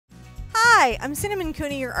Hi, I'm Cinnamon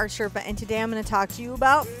Cooney, your art Sherpa, and today I'm going to talk to you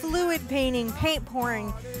about fluid painting, paint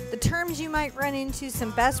pouring, the terms you might run into, some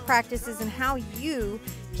best practices, and how you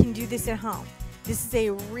can do this at home. This is a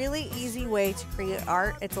really easy way to create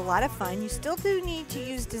art. It's a lot of fun. You still do need to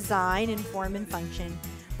use design and form and function,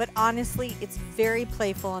 but honestly, it's very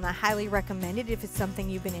playful and I highly recommend it if it's something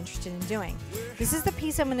you've been interested in doing. This is the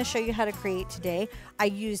piece I'm going to show you how to create today. I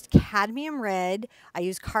used cadmium red, I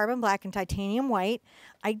used carbon black and titanium white.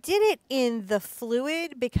 I did it in the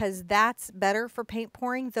fluid because that's better for paint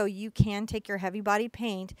pouring, though you can take your heavy body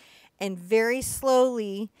paint and very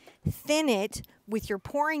slowly thin it with your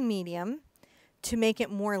pouring medium to make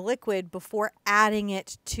it more liquid before adding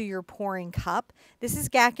it to your pouring cup. This is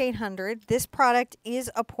GAC 800. This product is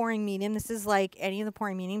a pouring medium. This is like any of the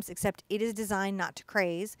pouring mediums, except it is designed not to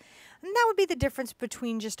craze. And that would be the difference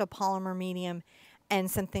between just a polymer medium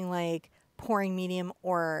and something like pouring medium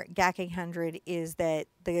or GAC 800, is that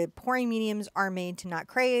the pouring mediums are made to not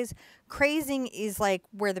craze. Crazing is like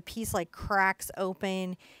where the piece like cracks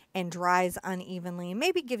open and dries unevenly and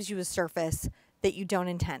maybe gives you a surface that you don't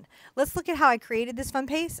intend. Let's look at how I created this fun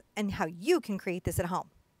paste and how you can create this at home.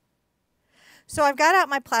 So I've got out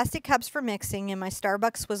my plastic cups for mixing and my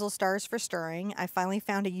Starbucks swizzle stars for stirring. I finally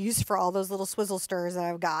found a use for all those little swizzle stirrers that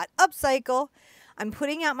I've got. Upcycle. I'm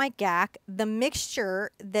putting out my GAC. The mixture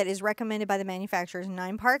that is recommended by the manufacturer is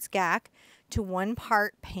 9 parts GAC to 1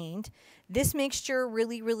 part paint. This mixture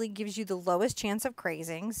really gives you the lowest chance of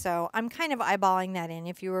crazing. So I'm kind of eyeballing that in.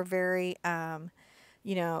 If you were very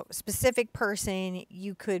specific person,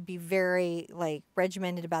 you could be very like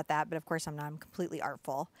regimented about that, but of course I'm not. I'm completely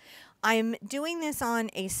artful. I'm doing this on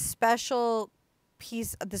a special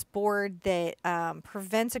piece of this board that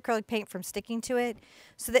prevents acrylic paint from sticking to it,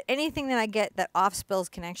 so that anything that I get that off spills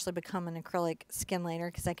can actually become an acrylic skin later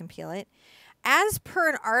because I can peel it. As per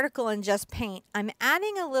an article in Just Paint, I'm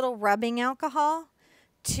adding a little rubbing alcohol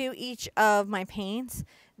to each of my paints.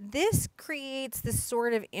 This creates this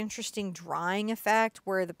sort of interesting drying effect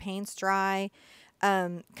where the paint's dry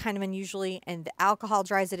kind of unusually and the alcohol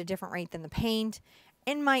dries at a different rate than the paint,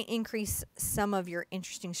 and might increase some of your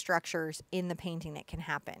interesting structures in the painting that can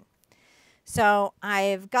happen. So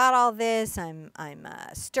I've got all this, I'm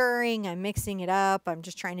stirring, I'm mixing it up, I'm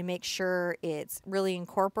just trying to make sure it's really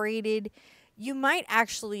incorporated. You might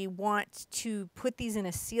actually want to put these in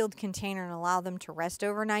a sealed container and allow them to rest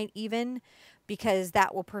overnight even, because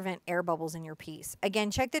that will prevent air bubbles in your piece. Again,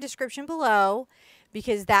 check the description below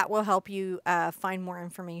because that will help you find more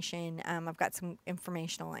information. I've got some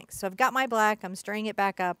informational links. So I've got my black, I'm stirring it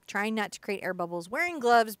back up, trying not to create air bubbles, wearing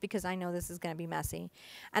gloves because I know this is going to be messy.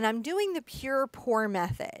 And I'm doing the pure pour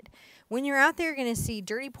method. When you're out there, you're going to see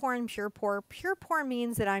dirty pour and pure pour. Pure pour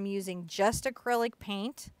means that I'm using just acrylic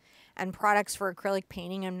paint and products for acrylic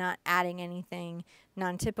painting. I'm not adding anything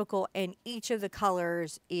non-typical, and each of the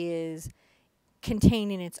colors is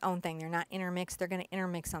contained in its own thing. They're not intermixed. They're going to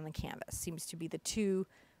intermix on the canvas. Seems to be the two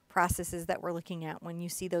processes that we're looking at when you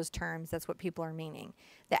see those terms. That's what people are meaning.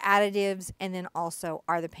 The additives, and then also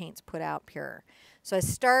are the paints put out pure. So I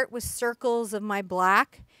start with circles of my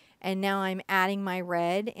black, and now I'm adding my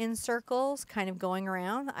red in circles, kind of going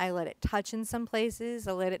around. I let it touch in some places.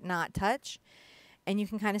 I let it not touch. And you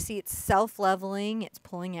can kind of see it's self-leveling. It's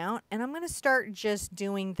pulling out. And I'm going to start just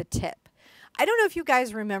doing the tip. I don't know if you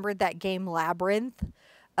guys remembered that game Labyrinth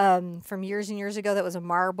from years and years ago. That was a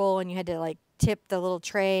marble and you had to like tip the little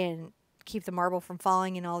tray and keep the marble from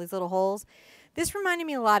falling in all these little holes. This reminded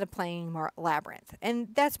me a lot of playing Labyrinth, and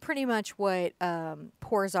that's pretty much what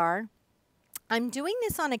pours are. I'm doing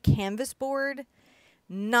this on a canvas board,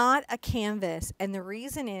 not a canvas, and the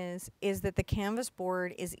reason is that the canvas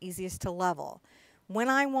board is easiest to level. When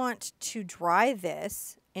I want to dry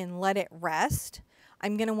this and let it rest,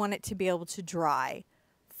 I'm going to want it to be able to dry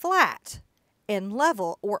flat and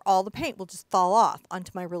level, or all the paint will just fall off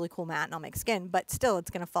onto my really cool mat and I'll make skin, but still it's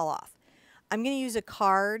going to fall off. I'm going to use a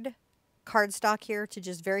cardstock here to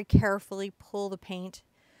just very carefully pull the paint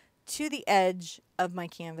to the edge of my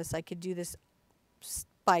canvas. I could do this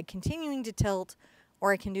by continuing to tilt,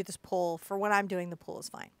 or I can do this pull. For what I'm doing, the pull is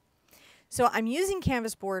fine. So I'm using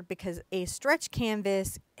canvas board because a stretch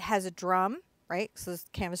canvas has a drum, right? So this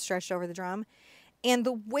canvas stretched over the drum. And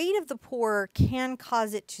the weight of the pour can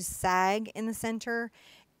cause it to sag in the center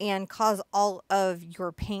and cause all of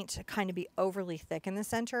your paint to kind of be overly thick in the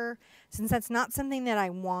center. Since that's not something that I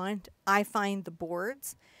want, I find the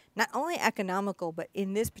boards not only economical, but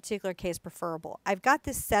in this particular case, preferable. I've got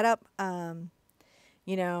this set up,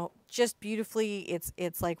 just beautifully.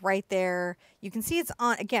 It's like right there. You can see it's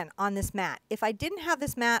on, again, on this mat. If I didn't have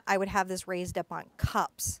this mat, I would have this raised up on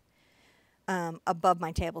cups. above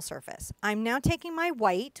my table surface. I'm now taking my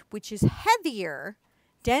white, which is heavier,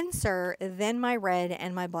 denser than my red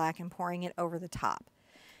and my black, and pouring it over the top.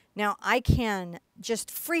 Now I can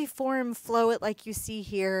just free form flow it like you see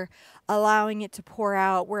here, allowing it to pour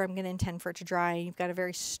out where I'm going to intend for it to dry. You've got a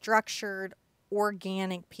very structured,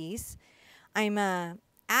 organic piece. I'm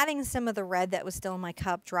adding some of the red that was still in my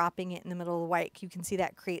cup, dropping it in the middle of the white. You can see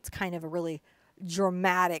that creates kind of a really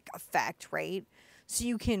dramatic effect, right? So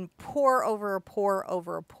you can pour over a pour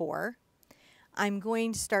over a pour. I'm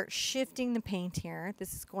going to start shifting the paint here.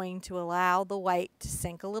 This is going to allow the white to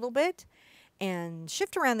sink a little bit and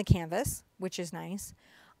shift around the canvas, which is nice.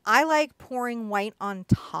 I like pouring white on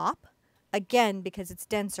top, again, because it's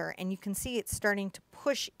denser, and you can see it's starting to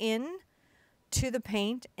push in to the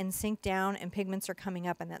paint and sink down, and pigments are coming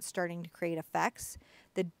up, and that's starting to create effects,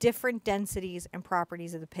 the different densities and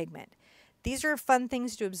properties of the pigment. These are fun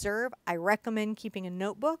things to observe. I recommend keeping a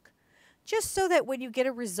notebook just so that when you get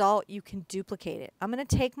a result, you can duplicate it. I'm going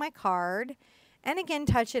to take my card and again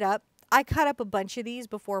touch it up. I cut up a bunch of these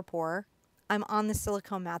before pour. I'm on the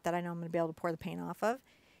silicone mat that I know I'm going to be able to pour the paint off of.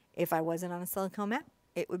 If I wasn't on a silicone mat,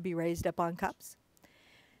 it would be raised up on cups.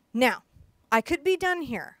 Now, I could be done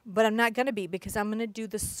here, but I'm not going to be, because I'm going to do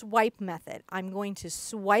the swipe method. I'm going to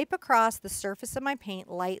swipe across the surface of my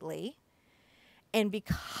paint lightly, and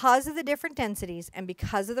because of the different densities and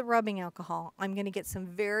because of the rubbing alcohol, I'm going to get some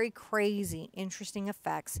very crazy, interesting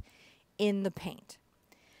effects in the paint.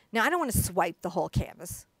 Now, I don't want to swipe the whole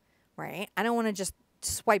canvas, right? I don't want to just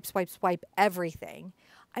swipe, swipe, swipe everything.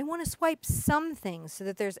 I want to swipe some things so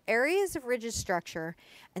that there's areas of rigid structure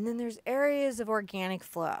and then there's areas of organic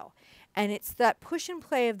flow. And it's that push and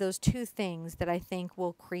play of those two things that I think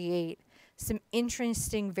will create some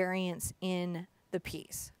interesting variance in the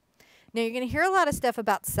piece. Now, you're going to hear a lot of stuff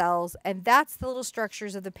about cells, and that's the little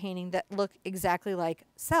structures of the painting that look exactly like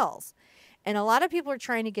cells. And a lot of people are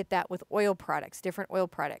trying to get that with oil products, different oil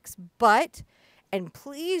products. But, and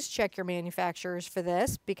please check your manufacturers for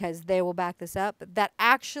this because they will back this up, that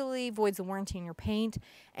actually voids the warranty in your paint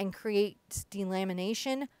and creates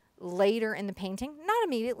delamination later in the painting. Not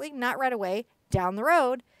immediately, not right away, down the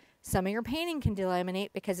road. Some of your painting can delaminate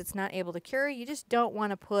because it's not able to cure. You just don't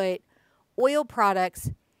want to put oil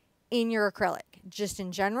products in your acrylic. Just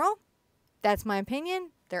in general, that's my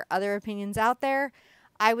opinion. There are other opinions out there.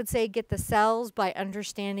 I would say get the cells by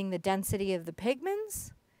understanding the density of the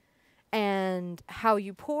pigments and how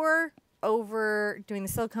you pour over doing the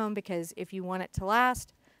silicone, because if you want it to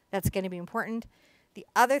last, that's going to be important. The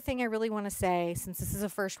other thing I really want to say, since this is a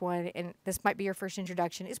first one and this might be your first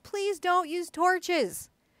introduction, is please don't use torches.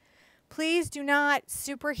 Please do not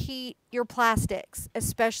superheat your plastics,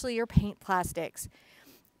 especially your paint plastics.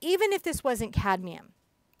 Even if this wasn't cadmium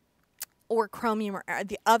or chromium or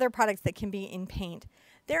the other products that can be in paint,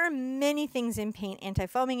 there are many things in paint,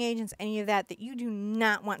 anti-foaming agents, any of that, that you do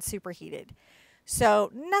not want superheated. So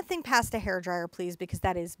nothing past a hairdryer, please, because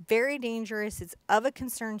that is very dangerous. It's of a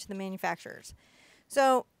concern to the manufacturers.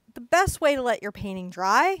 So the best way to let your painting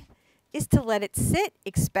dry is to let it sit.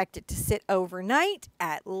 Expect it to sit overnight,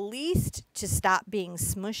 at least, to stop being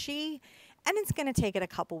smushy, and it's going to take it a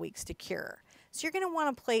couple weeks to cure. So you're going to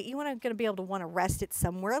want to going to be able to want to rest it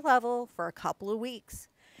somewhere level for a couple of weeks.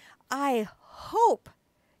 I hope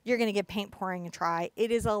you're going to get paint pouring a try.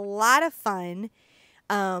 It is a lot of fun.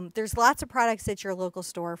 There's lots of products at your local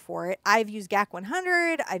store for it. I've used GAC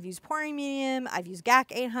 100. I've used pouring medium. I've used GAC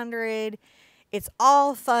 800. It's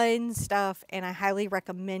all fun stuff, and I highly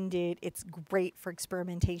recommend it. It's great for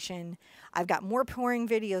experimentation. I've got more pouring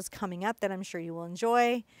videos coming up that I'm sure you will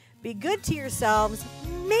enjoy. Be good to yourselves.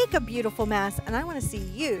 Make a beautiful mess, and I want to see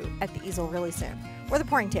you at the easel really soon, or the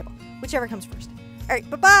pouring table, whichever comes first. All right,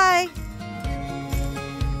 bye-bye.